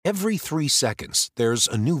Every 3 seconds, there's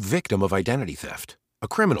a new victim of identity theft. A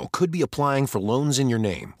criminal could be applying for loans in your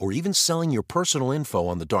name or even selling your personal info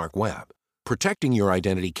on the dark web. Protecting your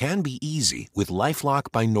identity can be easy with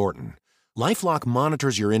LifeLock by Norton. LifeLock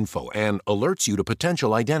monitors your info and alerts you to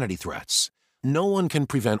potential identity threats. No one can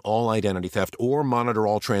prevent all identity theft or monitor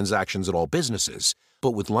all transactions at all businesses,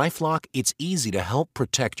 but with LifeLock, it's easy to help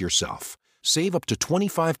protect yourself. Save up to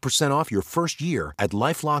 25% off your first year at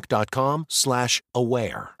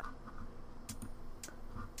LifeLock.com/aware.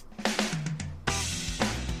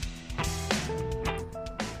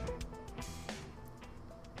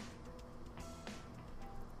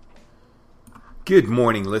 Good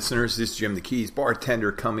morning, listeners. This is Jim the Keys,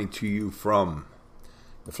 bartender, coming to you from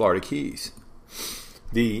the Florida Keys.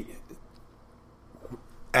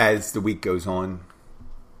 As the week goes on,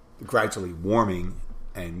 gradually warming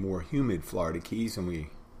and more humid Florida Keys, and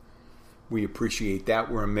we appreciate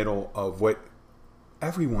that. We're in the middle of what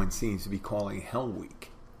everyone seems to be calling Hell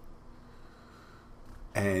Week.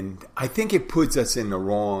 And I think it puts us in the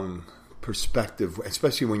wrong perspective,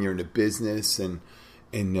 especially when you're in a business and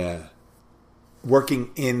working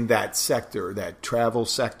in that sector, that travel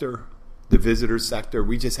sector, the visitor sector.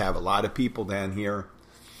 We just have a lot of people down here,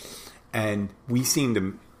 and we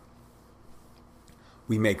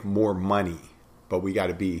make more money, but we got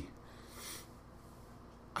to be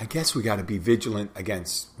vigilant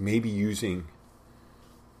against maybe using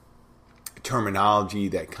terminology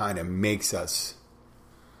that kind of makes us,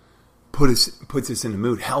 puts us in the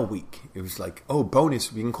mood. Hell Week. It was like,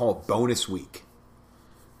 bonus, we can call it bonus week.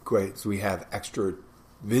 Great, so we have extra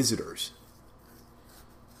visitors,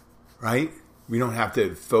 right? We don't have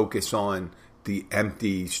to focus on the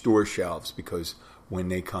empty store shelves, because when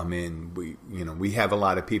they come in, we have a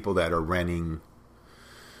lot of people that are renting.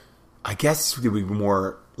 I guess it would be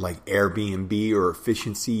more like Airbnb or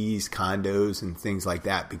efficiencies, condos, and things like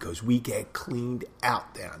that, because we get cleaned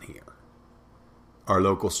out down here. Our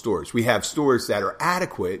local stores. We have stores that are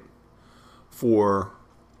adequate for,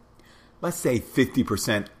 let's say,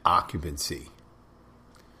 50% occupancy.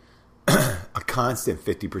 A constant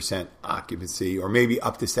 50% occupancy, or maybe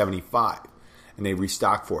up to 75%, and they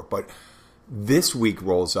restock for it. But this week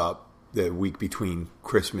rolls up, the week between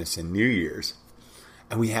Christmas and New Year's,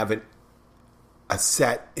 and we have a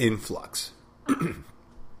set influx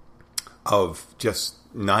of just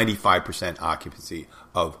 95% occupancy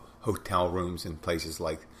of hotel rooms and places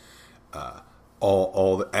like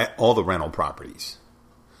all the rental properties.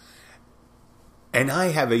 And I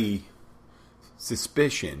have a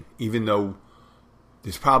suspicion, even though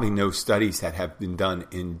there's probably no studies that have been done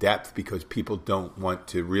in depth, because people don't want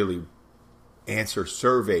to really answer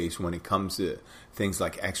surveys when it comes to things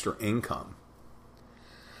like extra income,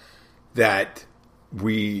 that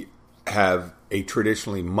we have a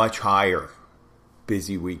traditionally much higher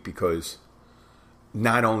busy week, because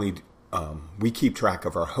not only we keep track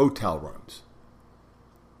of our hotel rooms,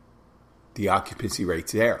 the occupancy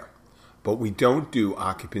rates there, but we don't do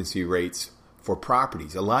occupancy rates for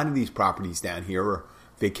properties. A lot of these properties down here are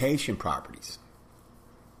vacation properties.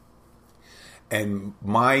 And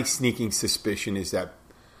my sneaking suspicion is that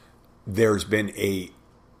there's been a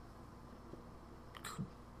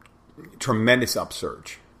tremendous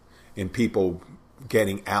upsurge in people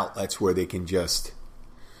getting outlets where they can just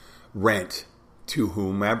rent to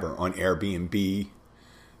whomever on Airbnb,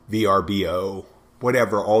 VRBO,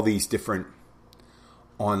 whatever, all these different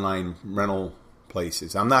online rental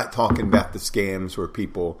places. I'm not talking about the scams where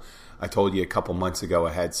people, I told you a couple months ago,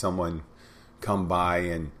 I had someone come by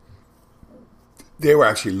and they were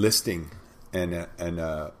actually listing a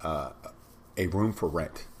room for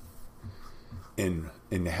rent in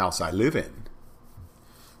the house I live in,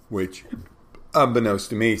 which,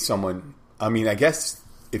 unbeknownst to me, I guess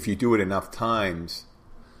if you do it enough times,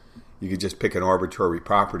 you could just pick an arbitrary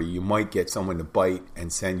property. You might get someone to bite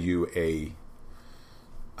and send you a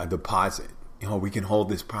deposit. We can hold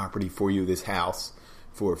this property for you, this house,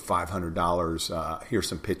 for $500. Here's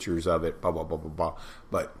some pictures of it, blah, blah, blah, blah, blah.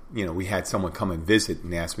 But, we had someone come and visit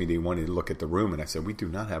and ask me they wanted to look at the room. And I said, we do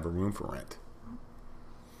not have a room for rent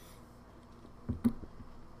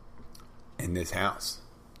in this house.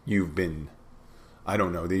 I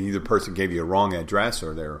don't know, either person gave you a wrong address,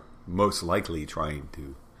 or they're most likely trying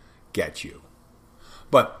to get you.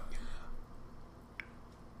 But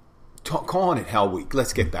calling it Hell Week,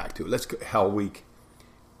 let's get back to it. Hell Week,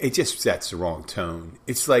 it just sets the wrong tone.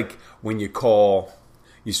 It's like when you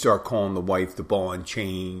start calling the wife the ball and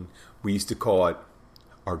chain. We used to call it,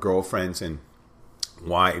 our girlfriends and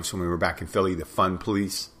wives, when we were back in Philly, the fun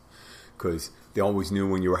police, because they always knew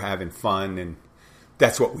when you were having fun, and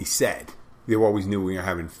that's what we said. They always knew when you were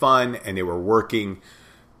having fun, and they were working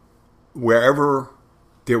wherever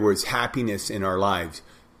there was happiness in our lives,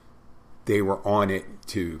 they were on it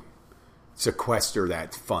to sequester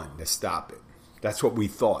that fun, to stop it. That's what we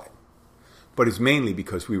thought. But it's mainly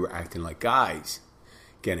because we were acting like guys,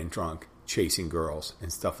 getting drunk, chasing girls,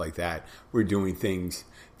 and stuff like that. We're doing things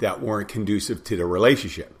that weren't conducive to the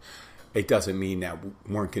relationship. It doesn't mean that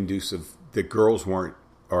weren't conducive. The girls weren't,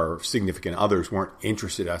 or significant others weren't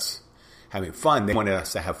interested in us having fun. They wanted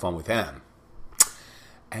us to have fun with them.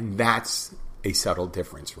 And that's a subtle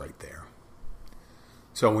difference right there.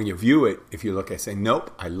 So when you view it, if you look at it, say,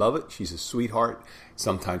 nope, I love it. She's a sweetheart.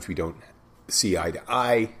 Sometimes we don't see eye to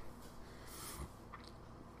eye.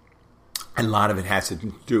 And a lot of it has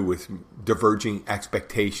to do with diverging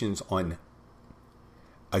expectations on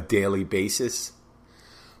a daily basis.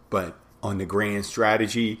 But on the grand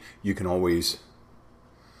strategy, you can always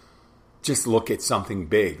just look at something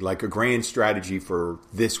big, like a grand strategy for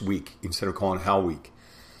this week, instead of calling it Hell Week.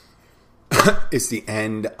 It's the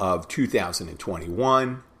end of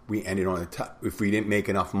 2021. We ended on the top. If we didn't make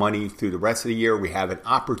enough money through the rest of the year, we have an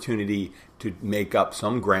opportunity to make up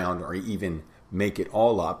some ground or even make it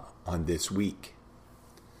all up on this week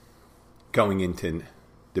going into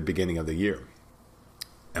the beginning of the year.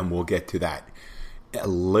 And we'll get to that a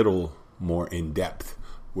little more in depth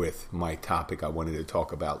with my topic I wanted to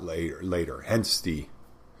talk about later. Hence the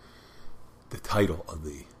title of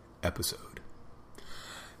the episode.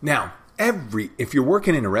 Now, if you're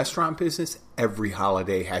working in a restaurant business, every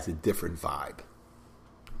holiday has a different vibe,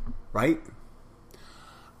 right?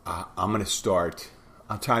 I'm going to start.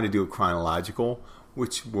 I'll try to do it chronological,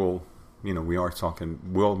 which we'll be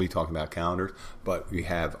talking about calendars, but we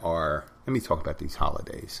have let me talk about these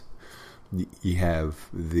holidays. You have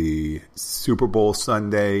the Super Bowl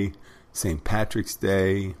Sunday, St. Patrick's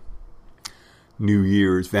Day, New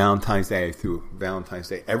Year's, Valentine's Day through Valentine's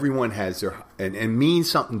Day. Everyone has their, and means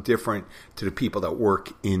something different to the people that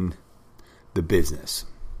work in the business.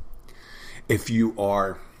 If you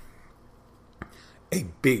are a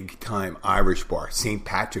big time Irish bar, St.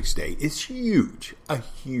 Patrick's Day is huge, a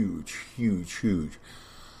huge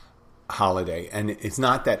holiday. And it's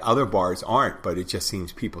not that other bars aren't, but it just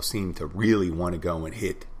seems people seem to really want to go and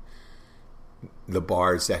hit the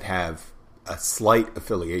bars that have a slight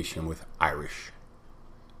affiliation with Irish,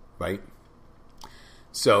 right?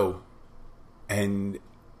 So, and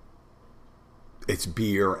it's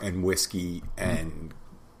beer and whiskey and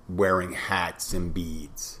wearing hats and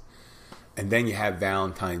beads. And then you have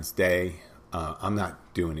Valentine's Day. I'm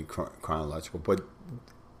not doing it chronological, but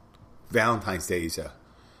Valentine's Day is a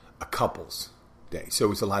couple's day.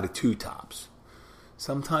 So it's a lot of two tops.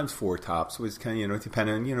 Sometimes four tops was kind of,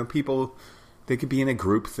 depending on, people, they could be in a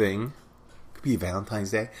group thing. It could be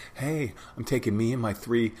Valentine's Day. Hey, I'm taking me and my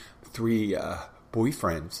three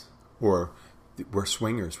boyfriends, or we're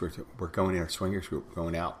swingers. We're going in our swingers group,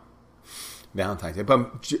 going out. Valentine's Day.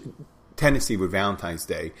 But tendency with Valentine's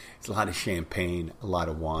Day, it's a lot of champagne, a lot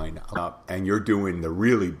of wine, and you're doing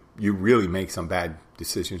you really make some bad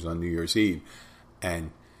decisions on New Year's Eve,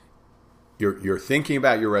 and you're thinking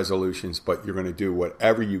about your resolutions, but you're going to do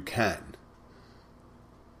whatever you can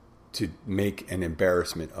to make an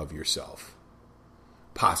embarrassment of yourself,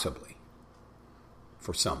 possibly,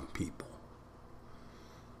 for some people.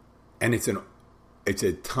 And it's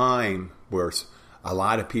a time where a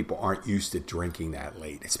lot of people aren't used to drinking that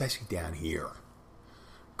late, especially down here,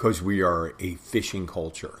 because we are a fishing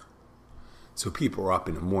culture. So people are up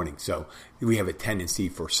in the morning. So we have a tendency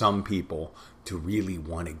for some people to really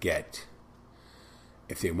want to get,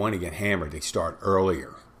 if they want to get hammered, they start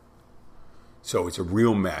earlier. So it's a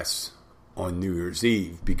real mess on New Year's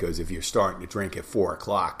Eve, because if you're starting to drink at 4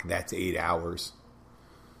 o'clock, that's 8 hours,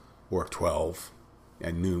 or 12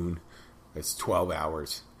 at noon, that's 12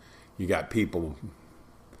 hours. You got people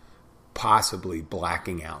possibly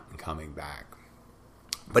blacking out and coming back.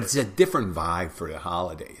 But it's a different vibe for the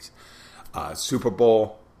holidays. Super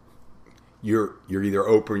Bowl, you're either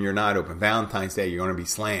open or you're not open. Valentine's Day, you're going to be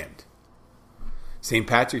slammed. St.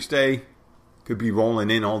 Patrick's Day could be rolling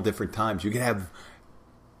in all different times. You could have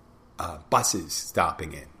buses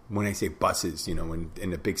stopping in. When I say buses, in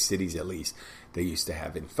the big cities at least, they used to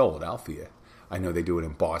have in Philadelphia. I know they do it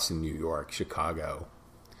in Boston, New York, Chicago.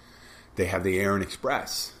 They have the Air and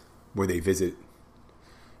Express where they visit.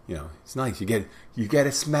 It's nice. You get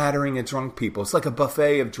a smattering of drunk people. It's like a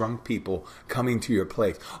buffet of drunk people coming to your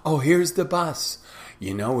place. Oh, here's the bus.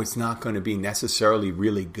 It's not going to be necessarily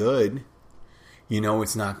really good.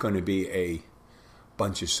 It's not going to be a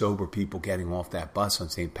bunch of sober people getting off that bus on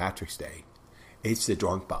St. Patrick's Day. It's the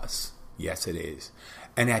drunk bus. Yes, it is.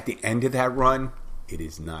 And at the end of that run, it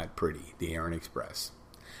is not pretty, the Air and Express.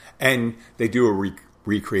 And they do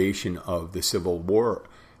recreation of the Civil War,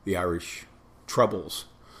 the Irish Troubles,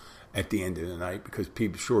 at the end of the night, because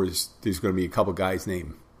people sure there's going to be a couple guys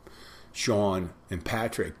named Sean and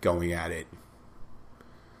Patrick going at it,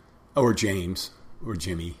 or James or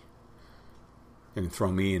Jimmy, and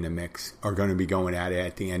throw me in the mix, are going to be going at it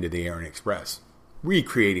at the end of the Erin Express,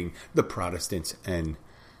 recreating the Protestants and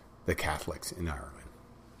the Catholics in Ireland.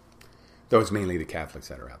 Those mainly the Catholics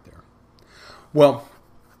that are out there. Well,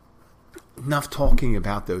 enough talking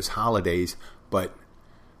about those holidays, but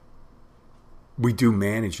we do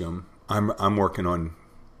manage them. I'm working on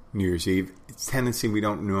New Year's Eve. It's a tendency we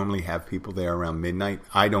don't normally have people there around midnight.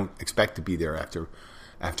 I don't expect to be there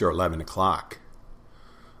after 11 o'clock.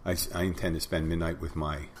 I intend to spend midnight with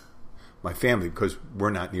my family because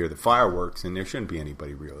we're not near the fireworks and there shouldn't be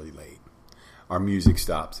anybody really late. Our music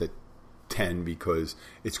stops at 10 because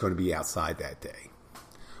it's going to be outside that day,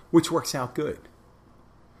 which works out good.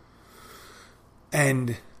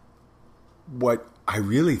 And what I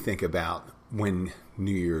really think about when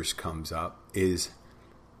New Year's comes up is,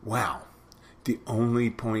 wow, the only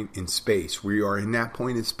point in space, we are in that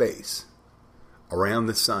point in space around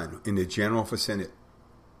the sun in the general vicinity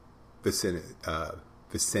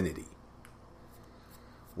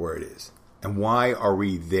where it is. And why are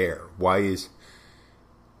we there? Why is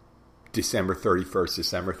December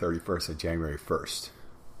 31st and January 1st?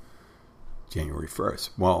 January 1st.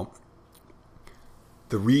 Well,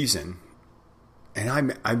 the reason,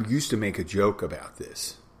 and I used to make a joke about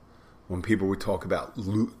this when people would talk about,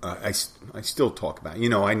 I still talk about,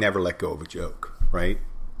 I never let go of a joke, right?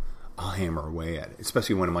 I'll hammer away at it,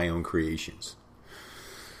 especially one of my own creations.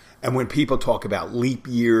 And when people talk about leap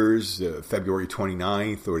years, February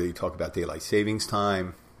 29th, or they talk about daylight savings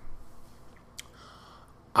time,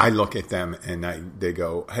 I look at them and they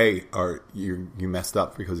go, hey, are you messed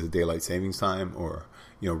up because of daylight savings time, or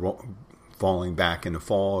falling back in the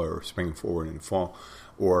fall, or springing forward in the fall,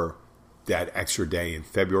 or that extra day in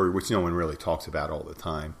February, which no one really talks about all the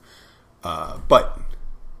time. But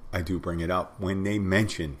I do bring it up when they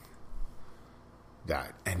mention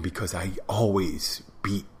that. And because I always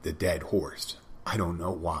beat the dead horse. I don't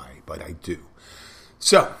know why, but I do.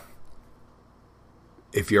 So,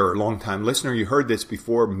 if you're a long-time listener, you heard this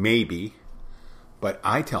before, maybe. But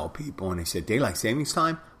I tell people, when they say daylight savings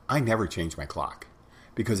time, I never change my clock.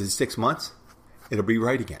 Because in 6 months, it'll be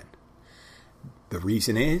right again. The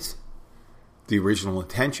reason is, the original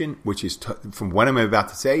intention, which is, from what I'm about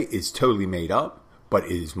to say, is totally made up, but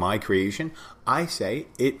it is my creation. I say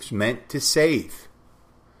it's meant to save.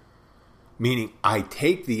 Meaning, I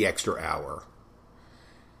take the extra hour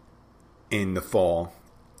in the fall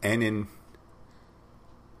and in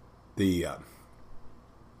the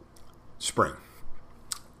spring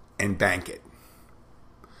and bank it.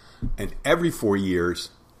 And every 4 years,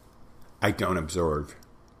 I don't observe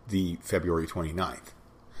the February 29th.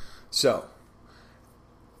 So,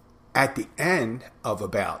 at the end of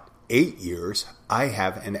about 8 years, I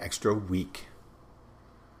have an extra week.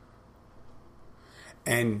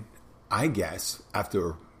 And I guess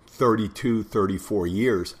after 32, 34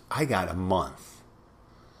 years, I got a month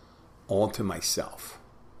all to myself.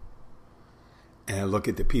 And I look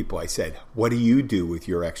at the people, I said, what do you do with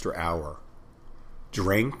your extra hour?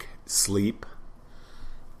 Drink, sleep?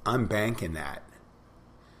 I'm banking that.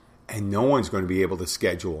 And no one's going to be able to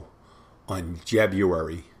schedule on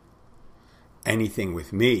February anything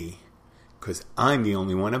with me because I'm the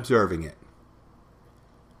only one observing it.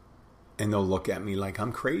 And they'll look at me like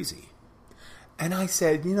I'm crazy. And I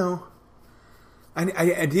said,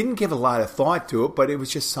 I didn't give a lot of thought to it, but it was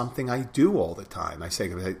just something I do all the time. I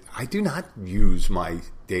say, I do not use my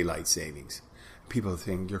daylight savings. People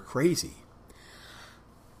think you're crazy.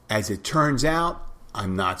 As it turns out,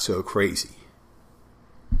 I'm not so crazy.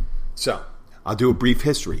 So, I'll do a brief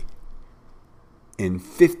history. In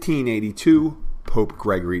 1582, Pope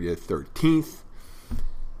Gregory XIII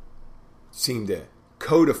seemed to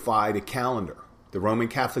codify the calendar. The Roman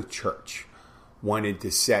Catholic Church wanted to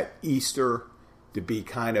set Easter to be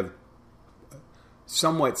kind of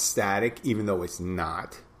somewhat static, even though it's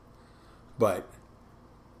not. But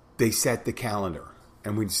they set the calendar.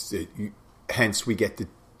 And hence we get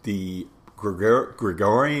the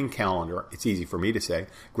Gregorian calendar. It's easy for me to say.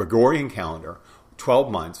 Gregorian calendar,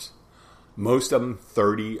 12 months. Most of them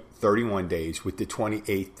 30, 31 days, with the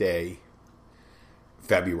 28th day,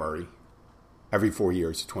 February, every 4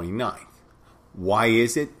 years, the 29th. Why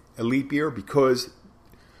is it a leap year? Because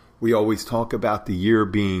we always talk about the year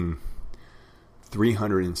being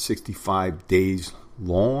 365 days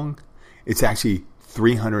long. It's actually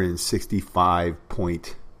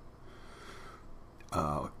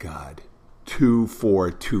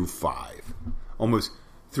 365.2425. almost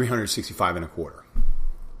 365 and a quarter.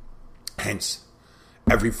 Hence,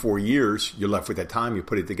 every 4 years, you're left with that time. You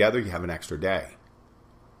put it together, you have an extra day.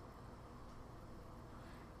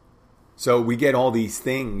 So we get all these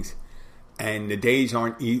things, and the days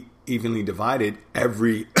aren't evenly divided.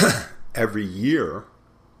 Every year,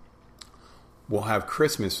 we'll have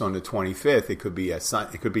Christmas on the 25th. It could be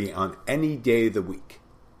it could be on any day of the week.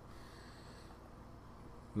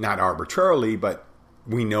 Not arbitrarily, but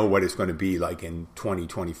we know what it's going to be like in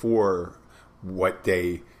 2024, what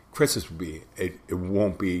day Christmas will be. It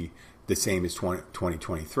won't be the same as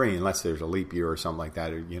 2023 unless there's a leap year or something like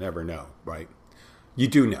that. You never know, right? You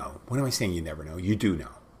do know. What am I saying you never know? You do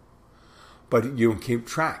know. But you don't keep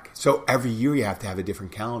track. So every year you have to have a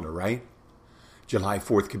different calendar, right? July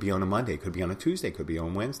 4th could be on a Monday, could be on a Tuesday, could be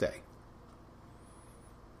on Wednesday.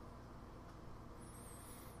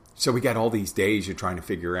 So we got all these days you're trying to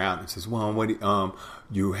figure out. And it says, well, what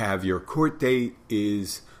you have your court date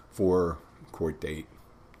is for court date.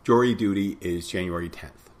 Jury duty is January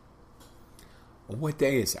 10th. Well, what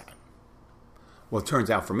day is that? Well, it turns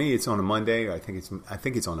out for me it's on a Monday. I think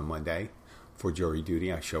it's on a Monday for jury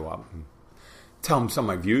duty. I show up and tell them some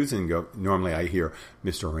of my views and go. Normally I hear,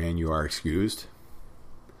 Mr. Rand, you are excused.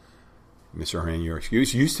 Mr. Rand, you are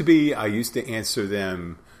excused. I used to answer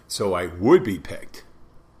them so I would be picked.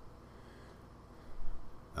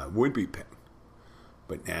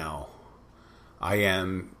 But now I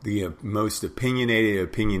am the most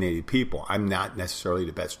opinionated people. I'm not necessarily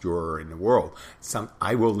the best juror in the world.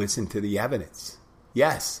 I will listen to the evidence.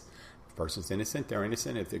 Yes, if a person's innocent, they're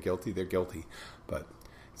innocent. If they're guilty, they're guilty. But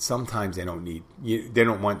sometimes they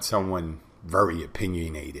don't want someone very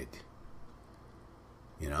opinionated.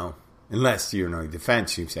 Unless you're in a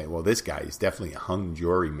defense, you say, well, this guy is definitely a hung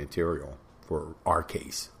jury material for our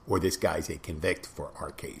case, or this guy's a convict for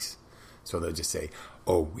our case. So they'll just say,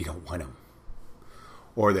 oh, we don't want him.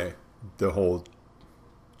 Or the whole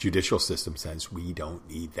judicial system says, we don't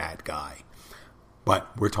need that guy.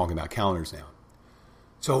 But we're talking about calendars now.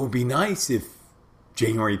 So it would be nice if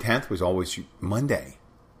January 10th was always Monday,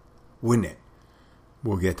 wouldn't it?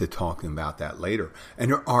 We'll get to talking about that later.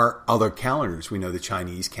 And there are other calendars. We know the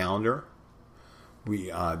Chinese calendar,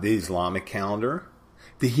 the Islamic calendar,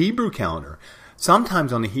 the Hebrew calendar.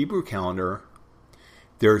 Sometimes on the Hebrew calendar,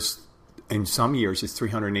 in some years, it's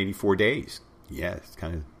 384 days. Yeah, it's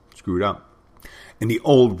kind of screwed up. In the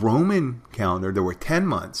old Roman calendar, there were 10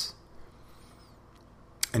 months,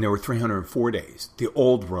 and there were 304 days. The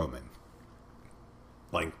old Roman.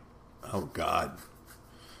 Like, oh God.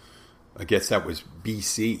 I guess that was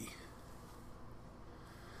BC.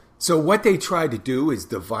 So what they tried to do is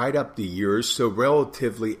divide up the years so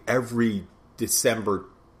relatively every December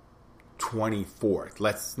 24th.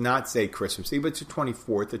 Let's not say Christmas Eve, but it's the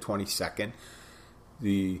 24th, the 22nd,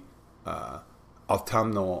 the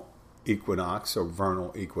autumnal equinox or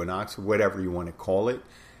vernal equinox, whatever you want to call it.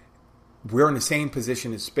 We're in the same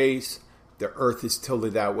position in space. The Earth is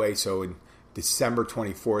tilted that way. So in December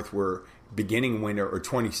 24th, we're beginning winter, or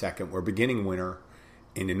 22nd, we're beginning winter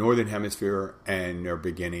in the northern hemisphere, and they're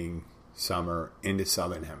beginning summer in the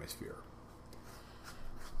southern hemisphere.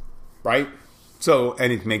 Right? So,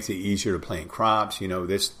 and it makes it easier to plant crops.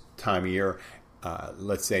 This time of year,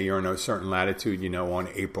 let's say you're in a certain latitude, on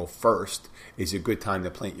April 1st is a good time to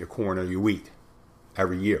plant your corn or your wheat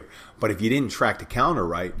every year. But if you didn't track the calendar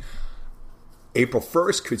right, April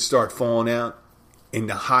 1st could start falling out in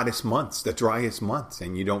the hottest months, the driest months,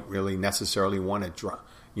 and you don't really necessarily want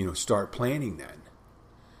to start planting then.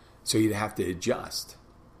 So you'd have to adjust.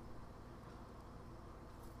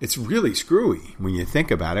 It's really screwy when you think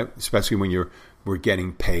about it, especially when we're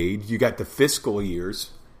getting paid. You got the fiscal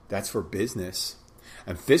years, that's for business.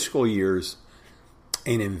 And fiscal years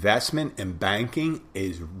in investment and banking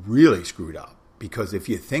is really screwed up. Because if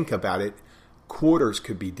you think about it, quarters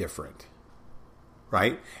could be different.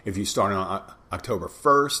 Right? If you start on October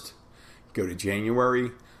 1st, go to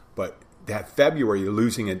January, but that February you're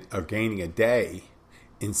losing or gaining a day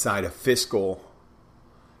inside a fiscal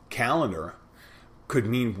calendar could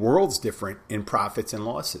mean worlds different in profits and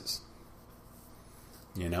losses.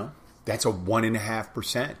 That's a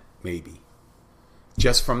 1.5% maybe,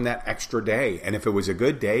 just from that extra day. And if it was a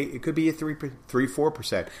good day, it could be a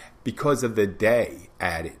 4% because of the day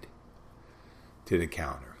added to the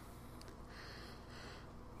calendar.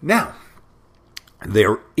 Now,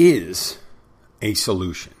 there is a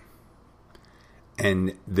solution.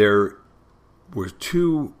 And there were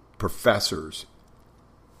two professors,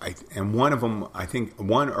 and one of them, I think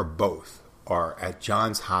one or both, are at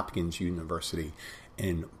Johns Hopkins University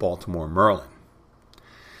in Baltimore, Maryland.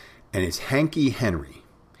 And it's Hank Henry.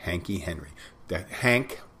 That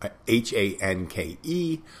Hank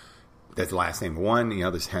Hanke. That's the last name of one, the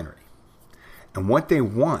other's Henry. And what they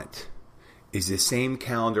want is the same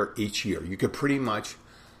calendar each year. You could pretty much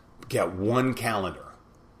get one calendar.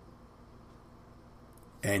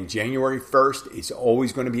 And January 1st is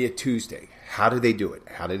always going to be a Tuesday. How do they do it?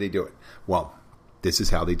 Well, this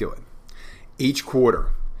is how they do it. Each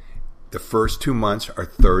quarter, the first 2 months are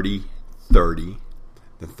 30, 30.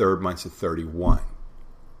 The third month's is 31.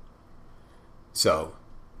 So,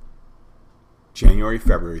 January,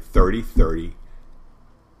 February, 30, 30.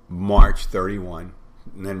 March, 31.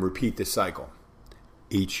 And then repeat the cycle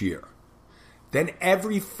each year. Then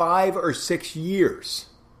every 5 or 6 years,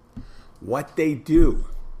 what they do,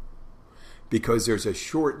 because there's a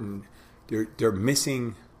shortened, they're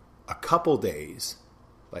missing a couple days,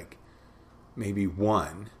 like maybe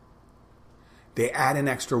one, they add an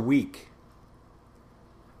extra week.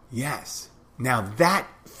 Yes. Now that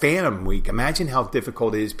phantom week, imagine how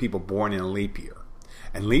difficult it is people born in a leap year.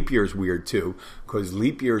 And leap year is weird too, because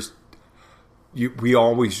leap years, we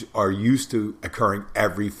always are used to occurring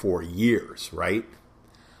every 4 years, right?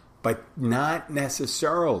 But not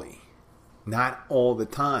necessarily. Not all the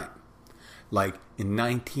time. Like in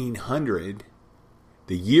 1900,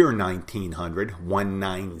 the year 1900,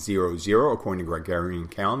 1900, according to Gregorian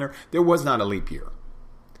calendar, there was not a leap year.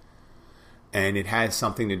 And it has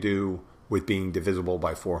something to do with being divisible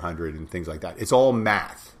by 400 and things like that. It's all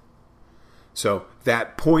math. So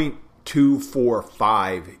that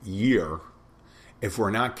 0.245 year, if we're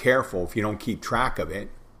not careful, if you don't keep track of it,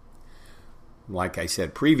 like I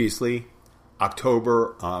said previously,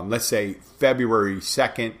 October, let's say February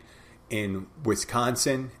 2nd in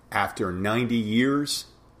Wisconsin after 90 years,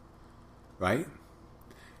 right?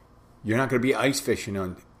 You're not going to be ice fishing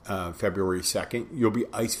on February 2nd. You'll be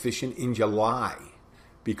ice fishing in July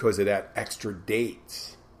because of that extra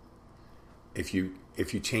dates. If you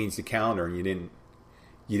change the calendar and you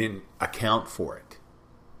didn't account for it.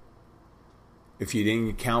 If you didn't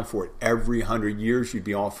account for it, every 100 years you'd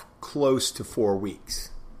be off close to 4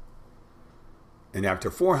 weeks. And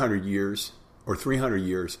after 400 years or 300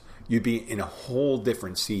 years, you'd be in a whole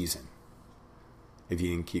different season if you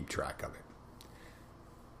didn't keep track of it.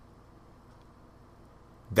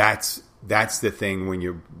 That's the thing when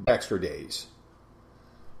you extra days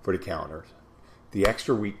for the calendars. The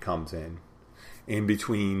extra week comes in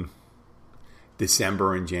between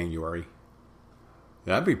December and January.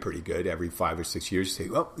 That'd be pretty good. Every 5 or 6 years, you say,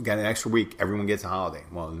 well, we got an extra week. Everyone gets a holiday.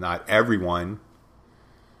 Well, not everyone.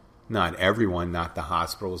 Not everyone. Not the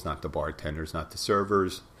hospitals, not the bartenders, not the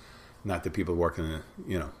servers, not the people working in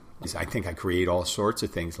the, I think I create all sorts of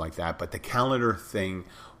things like that. But the calendar thing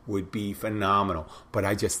would be phenomenal. But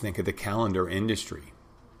I just think of the calendar industry.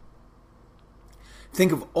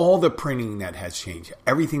 Think of all the printing that has changed.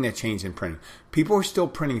 Everything that changed in printing. People are still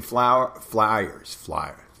printing flyers.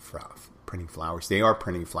 Printing flowers. They are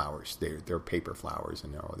printing flowers. They're paper flowers,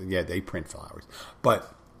 and they print flowers.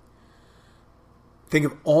 But think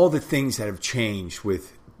of all the things that have changed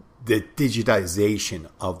with the digitization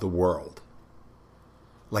of the world,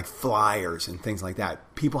 like flyers and things like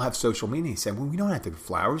that. People have social media. They say, well, we don't have to do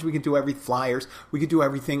flowers. We can do flyers. We can do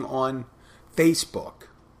everything on Facebook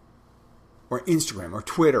or Instagram or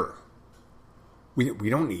Twitter. We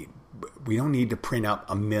don't need to print out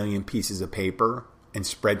 1 million pieces of paper and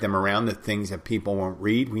spread them around, the things that people won't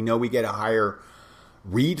read. We know we get a higher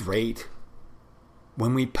read rate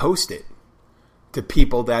when we post it to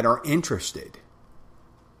people that are interested.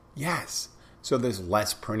 Yes. So there's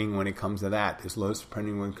less printing when it comes to that. There's less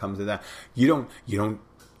printing when it comes to that.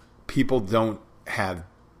 People don't have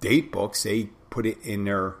date books. They put it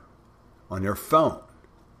on their phone.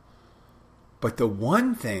 But the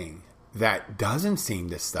one thing that doesn't seem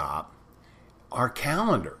to stop are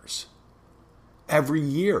calendars. Every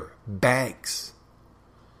year, banks,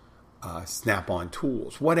 Snap-on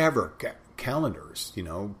tools, whatever, calendars.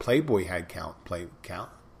 Playboy had count.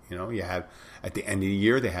 You had at the end of the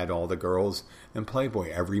year they had all the girls in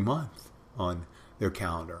Playboy every month on their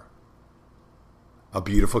calendar. A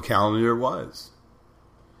beautiful calendar it was.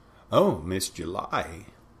 Oh, Miss July.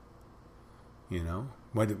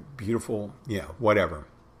 What a beautiful, whatever.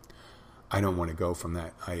 I don't want to go from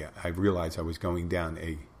that. I realized I was going down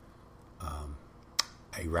a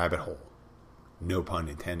rabbit hole. No pun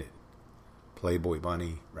intended. Playboy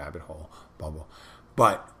bunny, rabbit hole, bubble.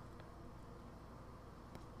 But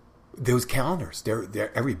those calendars,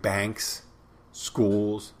 they're every banks,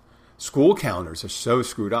 schools. School calendars are so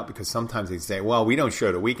screwed up because sometimes they say, well, we don't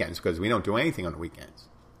show the weekends because we don't do anything on the weekends.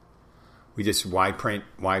 We just, why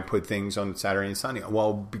put things on Saturday and Sunday?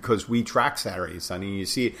 Well, because we track Saturday and Sunday.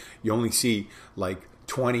 You only see like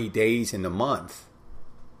 20 days in the month.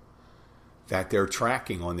 that they're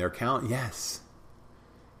tracking on their calendar. Yes.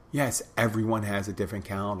 Yes, everyone has a different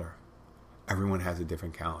calendar. Everyone has a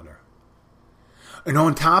different calendar. And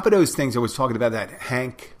on top of those things, I was talking about that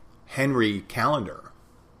Hank Henry calendar,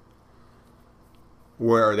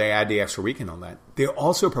 where they add the extra weekend on that. They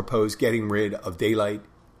also propose getting rid of daylight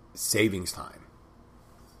savings time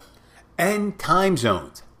and time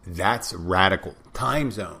zones. That's radical.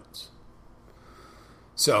 Time zones.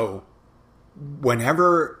 So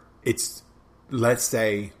whenever it's, let's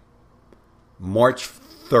say, March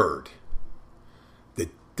 3rd, the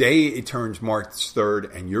day it turns March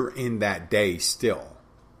 3rd and you're in that day still.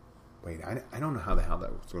 Wait, I don't know how the hell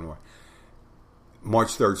that was going to work. March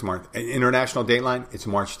 3rd is March. International Dateline, it's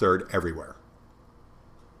March 3rd everywhere.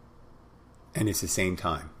 And it's the same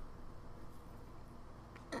time.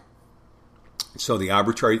 So the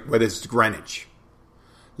arbitrary, whether it's Greenwich,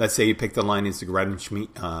 let's say you pick the line as the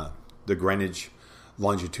Greenwich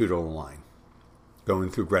longitudinal line, going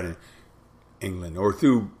through Greenwich, England, or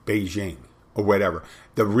through Beijing, or whatever.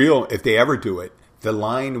 The real, if they ever do it, the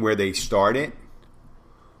line where they start it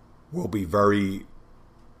will be very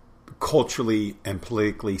culturally and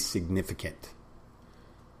politically significant.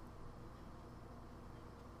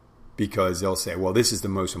 Because they'll say, well, this is the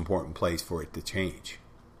most important place for it to change.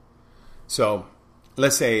 So,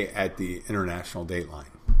 let's say at the international dateline.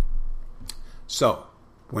 So,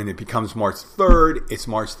 when it becomes March 3rd, it's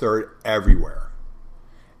March 3rd everywhere.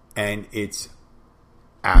 And it's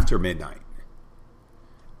after midnight.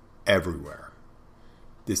 Everywhere.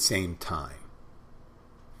 The same time.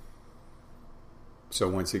 So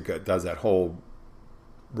once it does that whole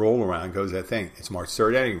roll around, goes that thing, it's March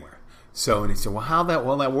 3rd anywhere. So, and he said, well, how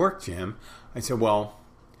will that work, Jim? I said, well,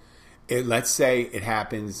 let's say it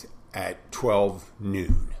happens at 12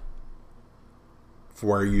 noon for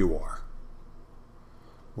where you are.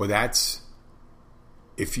 Well, that's,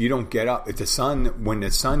 if you don't get up, if the sun, when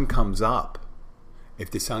the sun comes up, if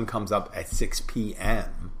the sun comes up at 6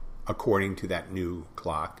 p.m., according to that new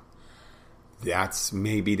clock, that's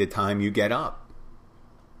maybe the time you get up.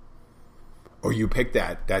 Or you pick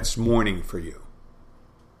that's morning for you.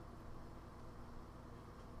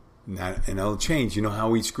 And it'll change. You know how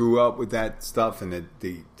we screw up with that stuff? And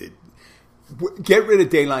get rid of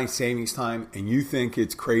daylight savings time, and you think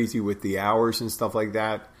it's crazy with the hours and stuff like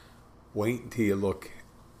that. Wait until you look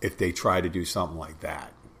if they try to do something like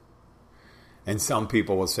that. And some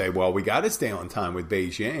people will say, well, we got to stay on time with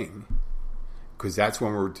Beijing because that's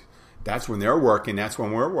when they're working, that's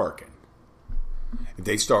when we're working. If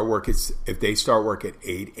they start work at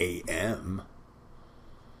 8 a.m.,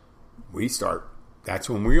 that's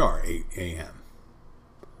when we are, 8 a.m.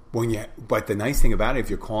 But the nice thing about it, if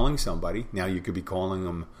you're calling somebody, now you could be calling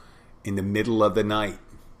them in the middle of the night,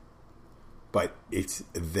 but it's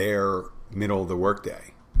their middle of the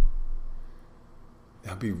workday.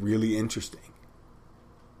 That'd be really interesting.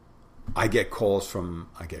 I get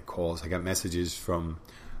messages from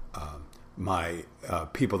my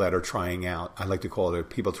people that are trying out. I like to call it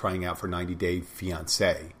people trying out for 90 Day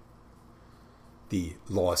Fiancé, the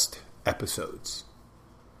lost episodes.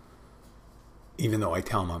 Even though I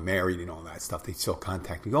tell them I'm married and all that stuff, they still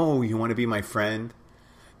contact me. Oh, you want to be my friend?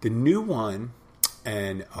 The new one,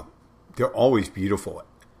 and they're always beautiful.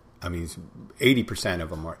 I mean, 80% of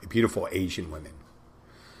them are beautiful Asian women.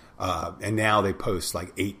 And now they post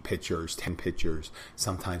like 8 pictures, 10 pictures,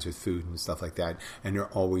 sometimes with food and stuff like that. And they're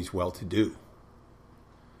always well-to-do.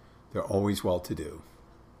 They're always well-to-do.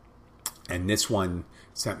 And this one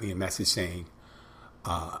sent me a message saying,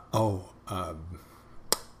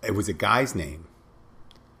 it was a guy's name,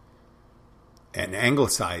 an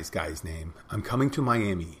anglicized guy's name. I'm coming to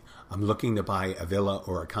Miami. I'm looking to buy a villa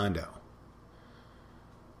or a condo.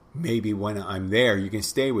 Maybe when I'm there, you can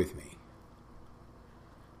stay with me.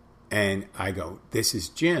 And I go, this is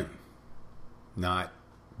Jim, not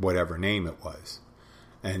whatever name it was.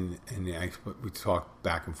 And we talked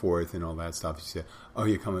back and forth and all that stuff. He said, oh,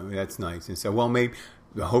 you're coming, that's nice. And said, well,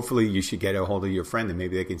 hopefully you should get a hold of your friend and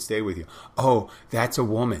maybe they can stay with you. Oh, that's a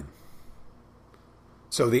woman.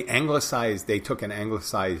 So they took an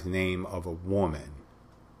anglicized name of a woman.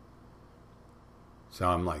 So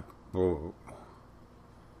I'm like, whoa,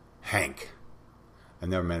 Hank. I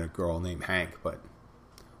never met a girl named Hank, but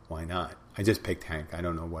why not? I just picked Hank. I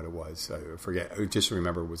don't know what it was. I forget. I just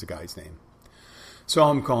remember it was a guy's name. So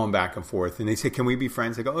I'm calling back and forth. And they say, can we be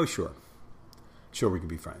friends? I go, oh, sure. Sure, we can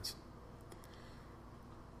be friends.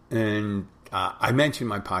 And I mentioned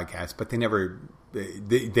my podcast, but they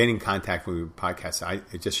didn't contact me with podcasts.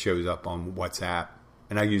 It just shows up on WhatsApp.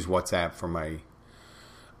 And I use WhatsApp for my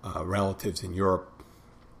relatives in Europe.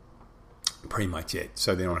 Pretty much it.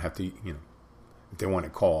 So they don't have to, if they want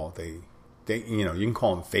to call, they You can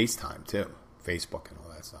call them FaceTime too, Facebook and all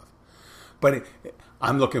that stuff. But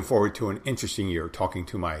I'm looking forward to an interesting year talking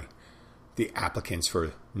to the applicants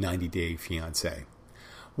for 90 Day Fiancé.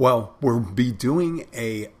 Well, we'll be doing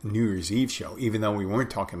a New Year's Eve show, even though we weren't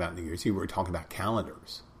talking about New Year's Eve, we were talking about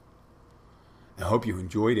calendars. I hope you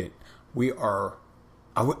enjoyed it.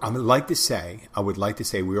 I would like to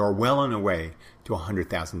say we are well on our way to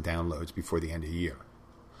 100,000 downloads before the end of the year.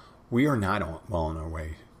 We are not well on our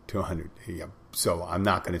way to 100. So I'm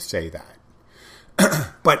not going to say that.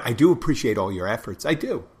 But I do appreciate all your efforts. I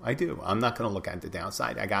do. I'm not going to look at the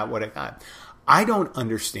downside. I got what I got. I don't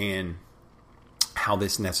understand how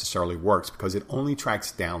this necessarily works because it only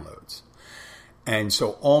tracks downloads. And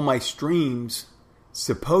so all my streams,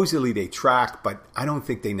 supposedly they track, but I don't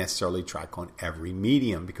think they necessarily track on every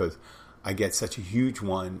medium because I get such a huge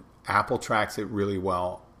one. Apple tracks it really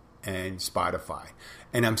well and Spotify.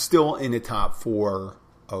 And I'm still in the top 4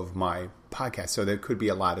 of my podcast, so there could be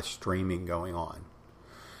a lot of streaming going on.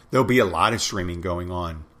 There'll be a lot of streaming going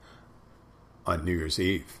on New Year's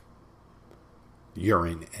Eve.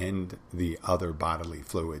 Urine and the other bodily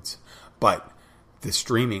fluids. But the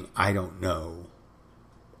streaming, I don't know.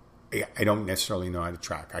 I don't necessarily know how to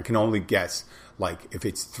track. I can only guess, like, if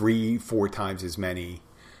it's 3-4 times as many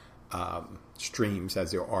streams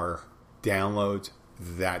as there are downloads,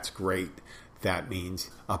 that's great. That means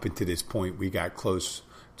up until this point, we got close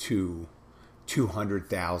to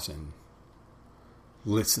 200,000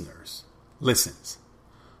 listens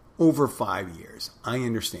over 5 years. I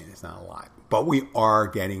understand it's not a lot, but we are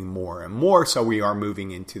getting more and more, so we are moving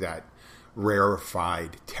into that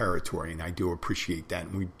rarefied territory, and I do appreciate that.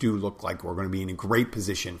 And we do look like we're going to be in a great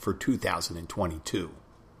position for 2022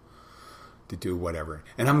 to do whatever.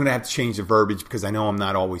 And I'm going to have to change the verbiage because I know I'm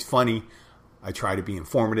not always funny. I try to be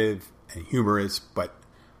informative and humorous, but,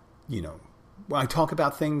 I talk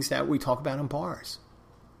about things that we talk about in bars.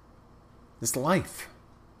 It's life.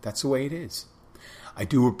 That's the way it is. I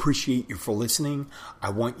do appreciate you for listening.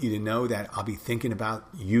 I want you to know that I'll be thinking about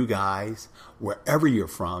you guys wherever you're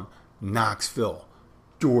from. Knoxville,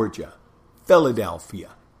 Georgia,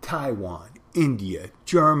 Philadelphia, Taiwan, India,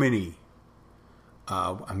 Germany.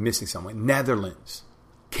 I'm missing someone. Netherlands,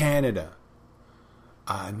 Canada.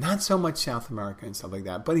 Not so much South America and stuff like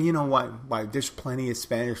that. But you know what? Why, there's plenty of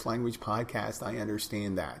Spanish language podcasts. I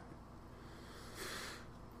understand that.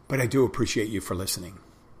 But I do appreciate you for listening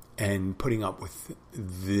and putting up with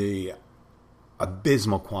the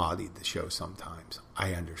abysmal quality of the show sometimes.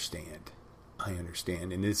 I understand.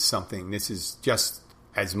 And this is just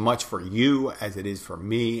as much for you as it is for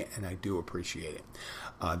me, and I do appreciate it.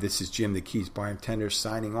 This is Jim the Keys Bartender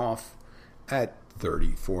signing off at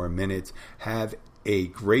 34 minutes. Have a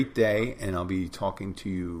great day, and I'll be talking to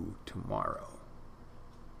you tomorrow.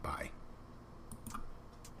 Bye.